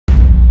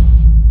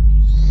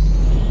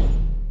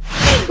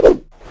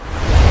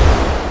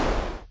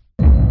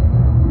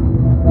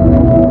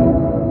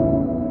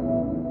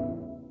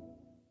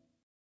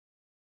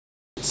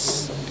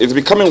it's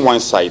becoming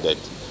one-sided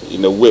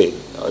in a way.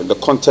 The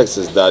context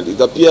is that it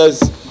appears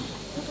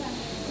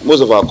most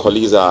of our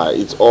colleagues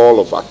it's all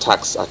of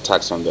attacks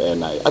on the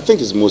NIA. I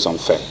think it's most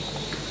unfair.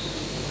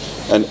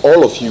 And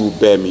all of you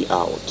bear me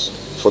out.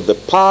 For the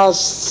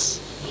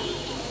past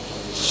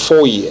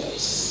 4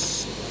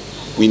 years,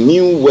 we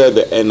knew where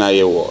the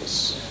NIA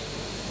was.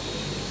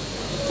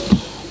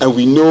 And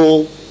we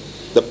know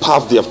the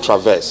path they have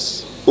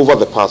traversed over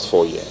the past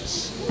 4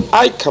 years.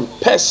 I can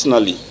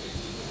personally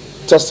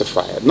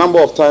testify. A number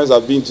of times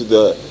I've been to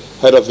the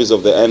head office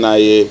of the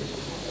NIA,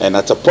 and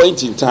at a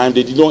point in time,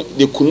 they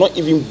could not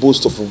even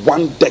boast of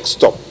one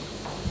desktop.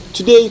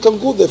 Today, you can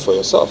go there for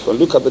yourself and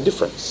look at the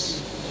difference.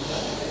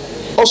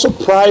 Also,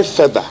 pry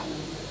further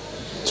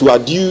to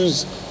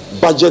adduce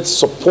budget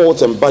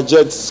support and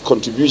budget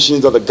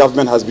contributions that the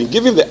government has been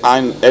giving the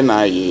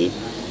NIA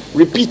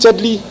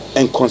repeatedly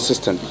and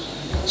consistently.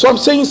 So I'm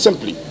saying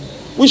simply,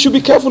 we should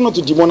be careful not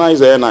to demonize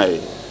the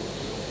NIA.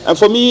 And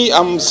for me,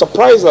 I'm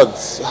surprised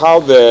at how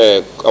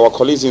our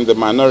colleagues in the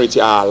minority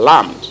are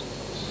alarmed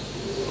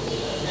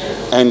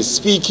and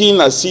speaking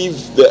as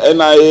if the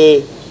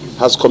NIA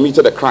has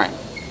committed a crime.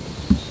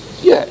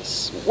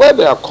 Yes, where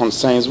there are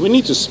concerns, we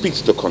need to speak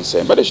to the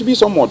concern, but there should be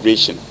some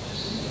moderation,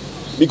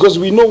 because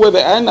we know where the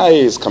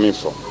NIA is coming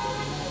from.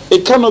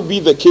 It cannot be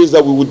the case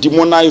that we would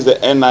demonize the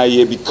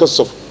NIA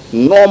because of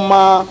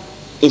normal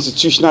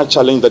institutional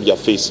challenge that you are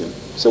facing.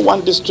 So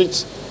one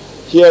district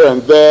here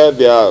and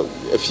there are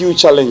a few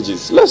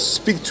challenges. Let's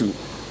speak to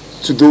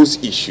those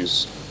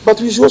issues.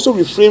 But we should also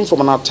refrain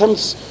from an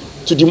attempt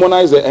to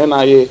demonize the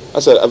NIA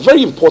as a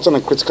very important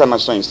and critical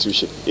national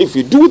institution. If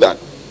we do that,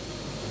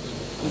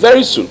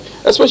 very soon,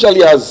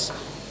 especially as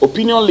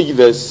opinion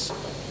leaders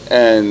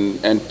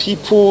and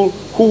people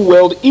who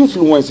wield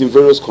influence in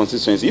various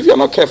constituencies, if you're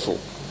not careful,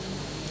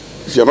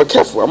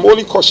 I'm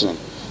only cautioning,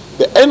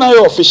 the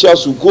NIA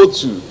officials will go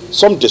to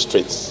some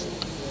districts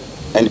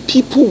and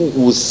people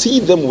will see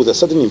them with a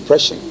certain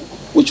impression,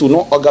 which will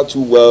not augur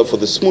too well for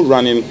the smooth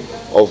running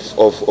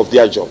of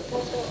their job.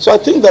 So I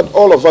think that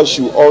all of us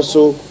should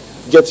also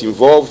get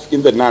involved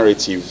in the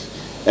narrative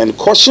and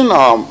caution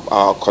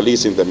our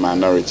colleagues in the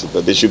minority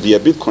that they should be a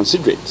bit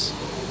considerate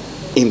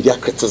in their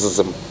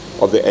criticism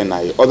of the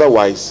NIA.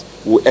 Otherwise,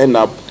 we'll end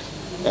up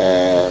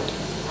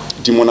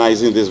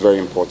demonizing this very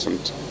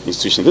important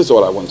institution. This is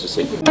all I want to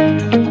say.